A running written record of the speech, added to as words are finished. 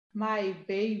My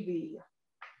baby.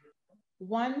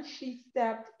 Once she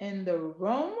stepped in the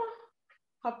room,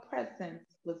 her presence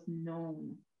was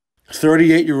known.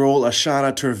 38-year-old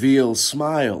Ashana Terville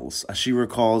smiles as she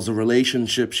recalls the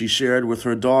relationship she shared with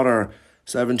her daughter,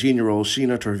 17-year-old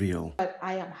Sheena Terville. But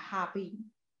I am happy.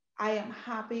 I am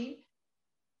happy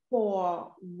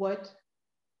for what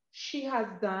she has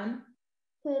done,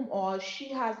 whom or she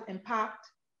has impact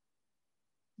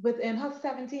within her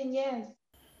 17 years.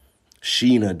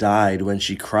 Sheena died when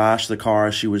she crashed the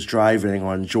car she was driving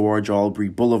on George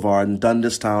Albry Boulevard in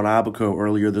Dundastown, Abaco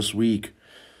earlier this week.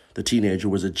 The teenager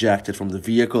was ejected from the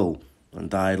vehicle and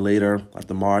died later at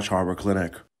the Marsh Harbor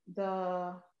Clinic.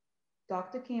 The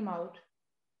doctor came out,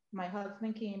 my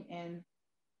husband came in,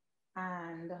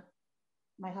 and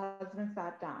my husband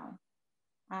sat down.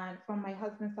 And from my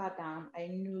husband sat down, I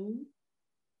knew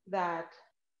that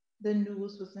the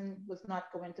news was not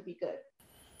going to be good.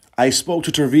 I spoke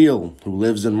to Terville, who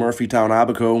lives in Murphytown,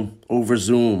 Abaco, over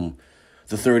Zoom.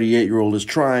 The 38-year-old is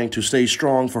trying to stay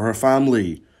strong for her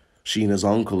family. Sheena's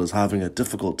uncle is having a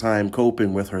difficult time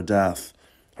coping with her death.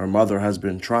 Her mother has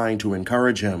been trying to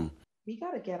encourage him. We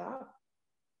got to get up.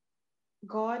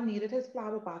 God needed his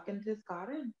flower back in his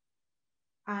garden.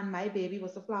 And my baby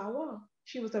was a flower.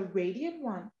 She was a radiant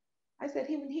one. I said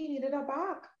he needed her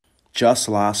back. Just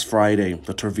last Friday,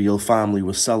 the Terville family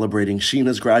was celebrating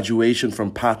Sheena's graduation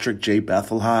from Patrick J.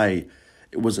 Bethel High.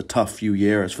 It was a tough few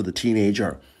years for the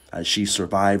teenager as she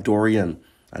survived Dorian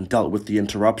and dealt with the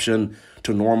interruption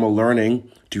to normal learning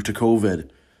due to COVID.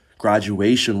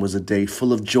 Graduation was a day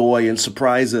full of joy and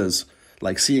surprises,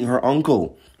 like seeing her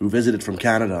uncle, who visited from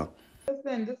Canada.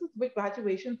 Listen, this is what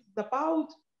graduation is about.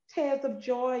 Tears of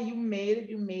joy. You made it.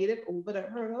 You made it over the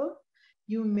hurdle.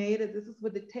 You made it. This is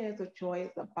what the tears of joy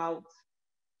is about.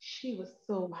 She was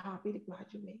so happy to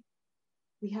graduate.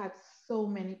 We had so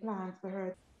many plans for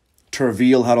her.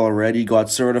 Terville had already got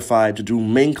certified to do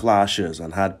mink lashes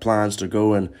and had plans to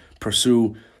go and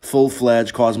pursue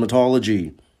full-fledged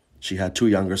cosmetology. She had two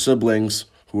younger siblings,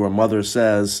 who her mother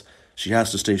says she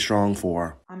has to stay strong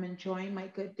for. I'm enjoying my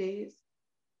good days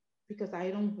because I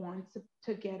don't want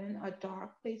to get in a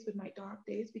dark place with my dark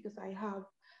days because I have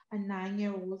a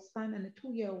 9-year-old son and a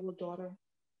 2-year-old daughter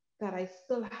that I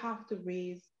still have to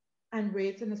raise and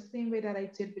raise in the same way that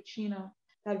I did with Sheena.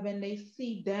 That when they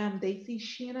see them, they see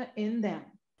Sheena in them.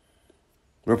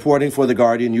 Reporting for the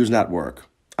Guardian News Network,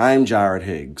 I'm Jared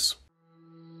Higgs.